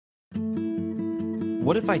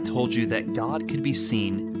What if I told you that God could be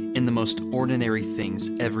seen in the most ordinary things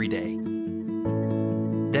every day?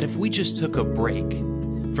 That if we just took a break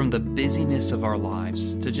from the busyness of our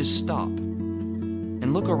lives to just stop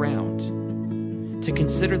and look around, to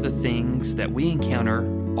consider the things that we encounter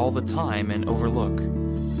all the time and overlook,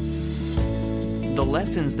 the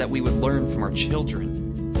lessons that we would learn from our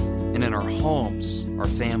children and in our homes, our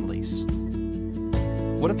families.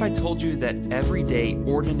 What if I told you that everyday,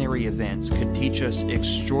 ordinary events could teach us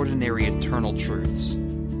extraordinary eternal truths?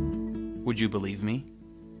 Would you believe me?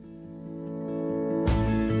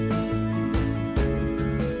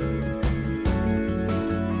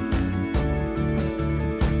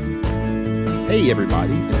 Hey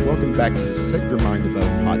everybody, and welcome back to the Set Your Mind Above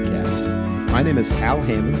podcast. My name is Hal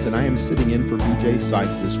Hammons, and I am sitting in for BJ Syke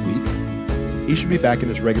this week. He should be back in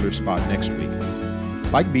his regular spot next week.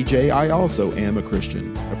 Like BJ, I also am a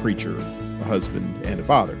Christian, a preacher, a husband, and a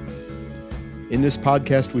father. In this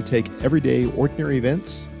podcast, we take everyday, ordinary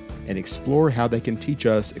events and explore how they can teach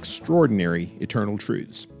us extraordinary eternal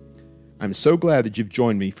truths. I'm so glad that you've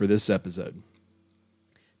joined me for this episode.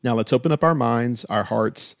 Now let's open up our minds, our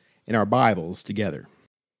hearts, and our Bibles together.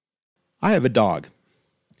 I have a dog,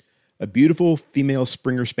 a beautiful female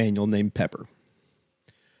Springer Spaniel named Pepper.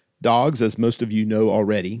 Dogs, as most of you know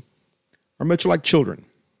already, are much like children.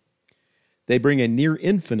 They bring a near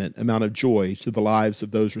infinite amount of joy to the lives of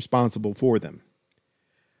those responsible for them.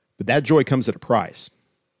 But that joy comes at a price.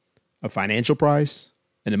 A financial price,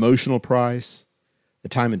 an emotional price, a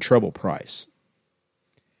time and trouble price.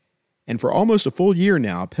 And for almost a full year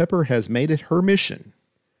now, Pepper has made it her mission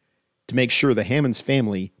to make sure the Hammons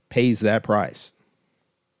family pays that price.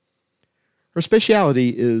 Her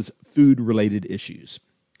specialty is food-related issues.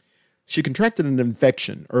 She contracted an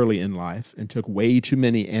infection early in life and took way too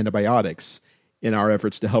many antibiotics in our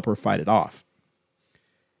efforts to help her fight it off.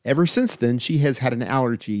 Ever since then, she has had an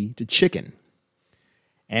allergy to chicken.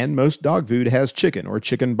 And most dog food has chicken or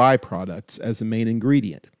chicken byproducts as the main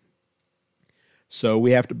ingredient. So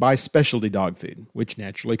we have to buy specialty dog food, which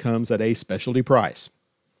naturally comes at a specialty price.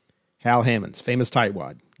 Hal Hammons, famous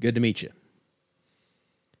tightwad. Good to meet you.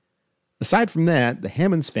 Aside from that, the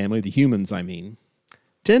Hammons family, the humans I mean,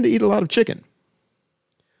 tend to eat a lot of chicken.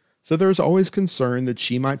 So there's always concern that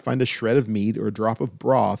she might find a shred of meat or a drop of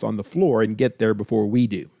broth on the floor and get there before we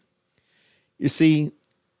do. You see,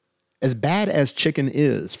 as bad as chicken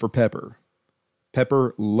is for Pepper,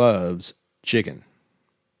 Pepper loves chicken.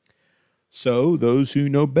 So those who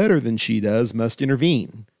know better than she does must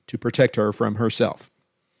intervene to protect her from herself.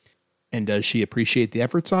 And does she appreciate the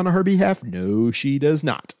efforts on her behalf? No, she does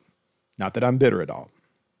not. Not that I'm bitter at all.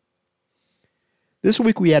 This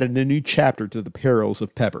week we added a new chapter to the perils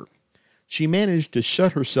of Pepper. She managed to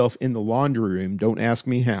shut herself in the laundry room, don't ask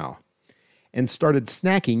me how, and started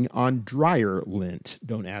snacking on dryer lint,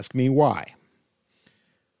 don't ask me why.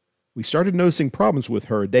 We started noticing problems with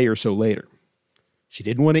her a day or so later. She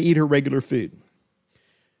didn't want to eat her regular food.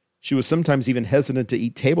 She was sometimes even hesitant to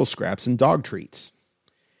eat table scraps and dog treats.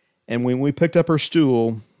 And when we picked up her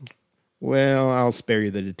stool, well, I'll spare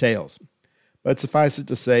you the details. But suffice it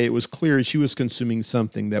to say, it was clear she was consuming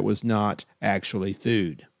something that was not actually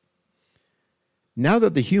food. Now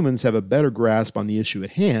that the humans have a better grasp on the issue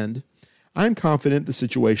at hand, I'm confident the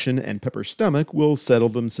situation and Pepper's stomach will settle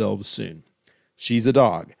themselves soon. She's a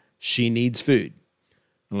dog. She needs food.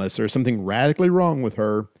 Unless there's something radically wrong with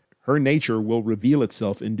her, her nature will reveal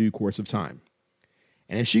itself in due course of time.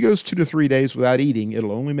 And if she goes 2 to 3 days without eating,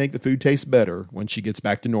 it'll only make the food taste better when she gets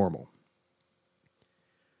back to normal.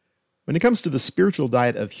 When it comes to the spiritual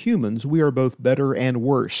diet of humans, we are both better and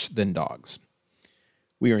worse than dogs.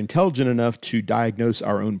 We are intelligent enough to diagnose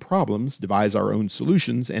our own problems, devise our own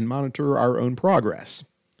solutions, and monitor our own progress.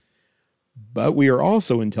 But we are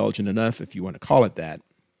also intelligent enough, if you want to call it that,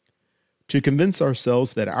 to convince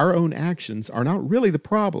ourselves that our own actions are not really the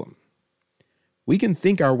problem. We can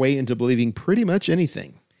think our way into believing pretty much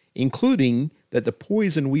anything, including that the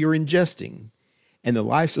poison we are ingesting and the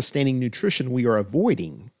life-sustaining nutrition we are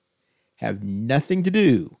avoiding have nothing to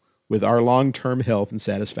do with our long-term health and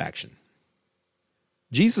satisfaction.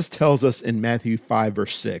 Jesus tells us in Matthew 5,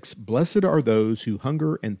 verse 6, "Blessed are those who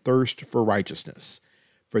hunger and thirst for righteousness,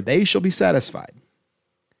 for they shall be satisfied."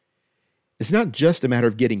 It's not just a matter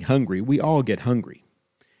of getting hungry. We all get hungry,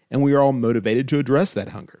 and we are all motivated to address that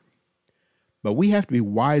hunger. But we have to be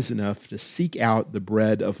wise enough to seek out the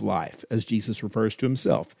bread of life, as Jesus refers to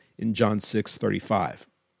himself in John 6:35.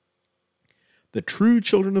 The true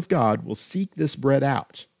children of God will seek this bread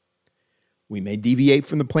out. We may deviate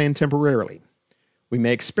from the plan temporarily. We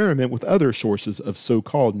may experiment with other sources of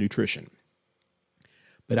so-called nutrition.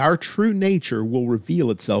 But our true nature will reveal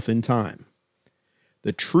itself in time.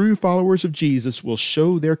 The true followers of Jesus will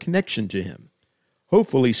show their connection to him,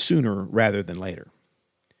 hopefully sooner rather than later.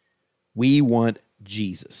 We want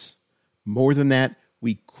Jesus. More than that,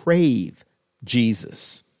 we crave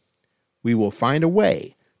Jesus. We will find a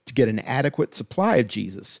way to get an adequate supply of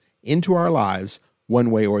Jesus into our lives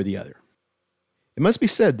one way or the other. It must be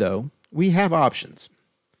said, though, we have options.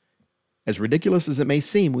 As ridiculous as it may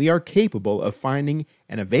seem, we are capable of finding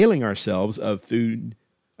and availing ourselves of food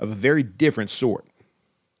of a very different sort.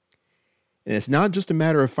 And it's not just a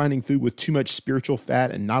matter of finding food with too much spiritual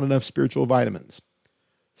fat and not enough spiritual vitamins.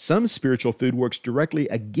 Some spiritual food works directly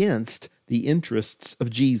against the interests of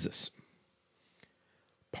Jesus.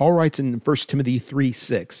 Paul writes in 1 Timothy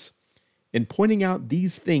 3:6, "In pointing out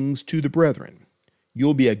these things to the brethren,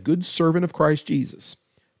 you'll be a good servant of Christ Jesus,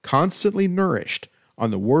 constantly nourished on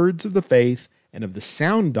the words of the faith and of the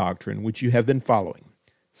sound doctrine which you have been following."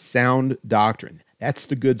 Sound doctrine. That's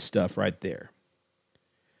the good stuff right there.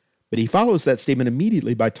 But he follows that statement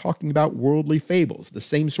immediately by talking about worldly fables, the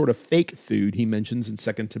same sort of fake food he mentions in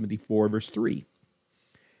 2 Timothy 4, verse 3.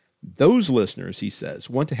 Those listeners, he says,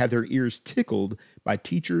 want to have their ears tickled by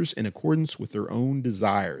teachers in accordance with their own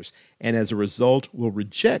desires, and as a result will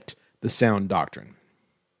reject the sound doctrine.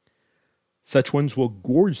 Such ones will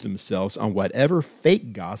gorge themselves on whatever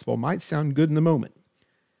fake gospel might sound good in the moment.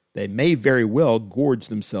 They may very well gorge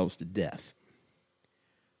themselves to death.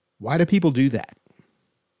 Why do people do that?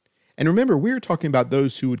 And remember, we're talking about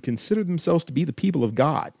those who would consider themselves to be the people of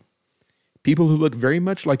God, people who look very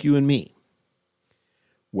much like you and me.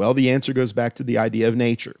 Well, the answer goes back to the idea of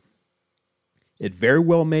nature. It very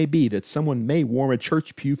well may be that someone may warm a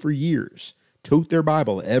church pew for years, tote their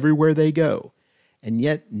Bible everywhere they go, and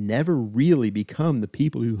yet never really become the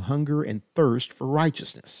people who hunger and thirst for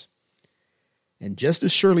righteousness. And just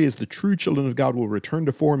as surely as the true children of God will return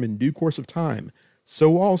to form in due course of time,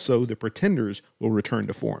 so also the pretenders will return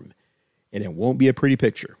to form, and it won't be a pretty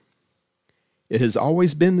picture. It has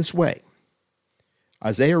always been this way.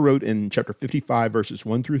 Isaiah wrote in chapter 55, verses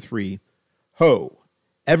 1 through 3, "Ho,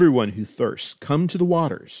 everyone who thirsts, come to the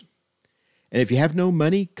waters. And if you have no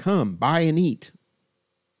money, come, buy and eat.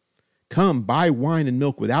 Come, buy wine and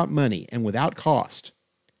milk without money and without cost.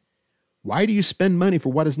 Why do you spend money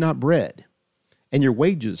for what is not bread, and your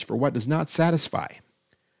wages for what does not satisfy?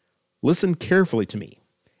 Listen carefully to me,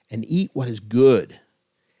 and eat what is good,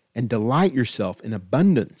 and delight yourself in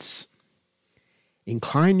abundance.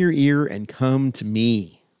 Incline your ear and come to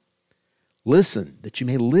me. Listen, that you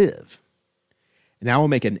may live. And I will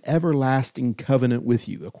make an everlasting covenant with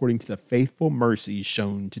you, according to the faithful mercies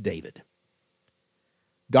shown to David."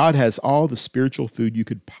 God has all the spiritual food you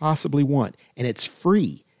could possibly want, and it's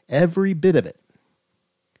free, every bit of it.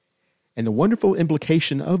 And the wonderful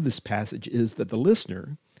implication of this passage is that the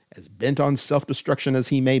listener, as bent on self-destruction as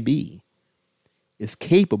he may be, is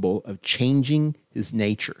capable of changing his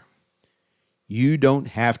nature. You don't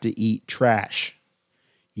have to eat trash.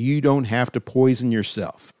 You don't have to poison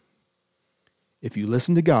yourself. If you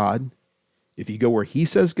listen to God, if you go where he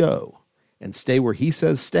says go, and stay where he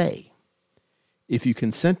says stay, if you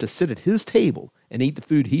consent to sit at his table and eat the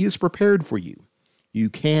food he has prepared for you, you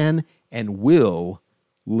can and will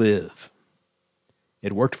live.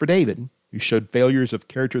 It worked for David, who showed failures of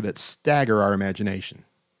character that stagger our imagination.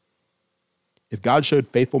 If God showed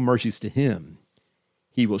faithful mercies to him,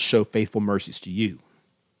 he will show faithful mercies to you.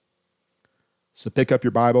 So pick up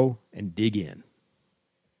your Bible and dig in.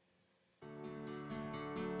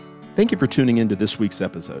 Thank you for tuning in to this week's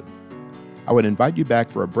episode. I would invite you back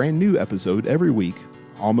for a brand new episode every week,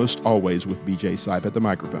 almost always with BJ Sipe at the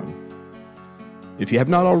microphone. If you have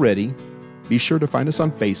not already, be sure to find us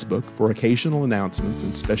on Facebook for occasional announcements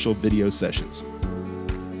and special video sessions.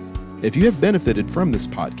 If you have benefited from this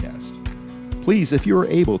podcast, please, if you are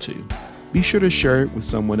able to, be sure to share it with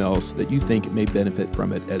someone else that you think may benefit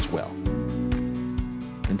from it as well.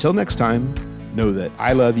 Until next time, know that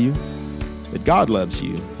I love you, that God loves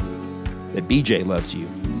you, that BJ loves you,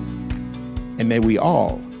 and may we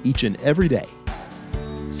all, each and every day,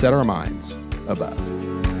 set our minds above.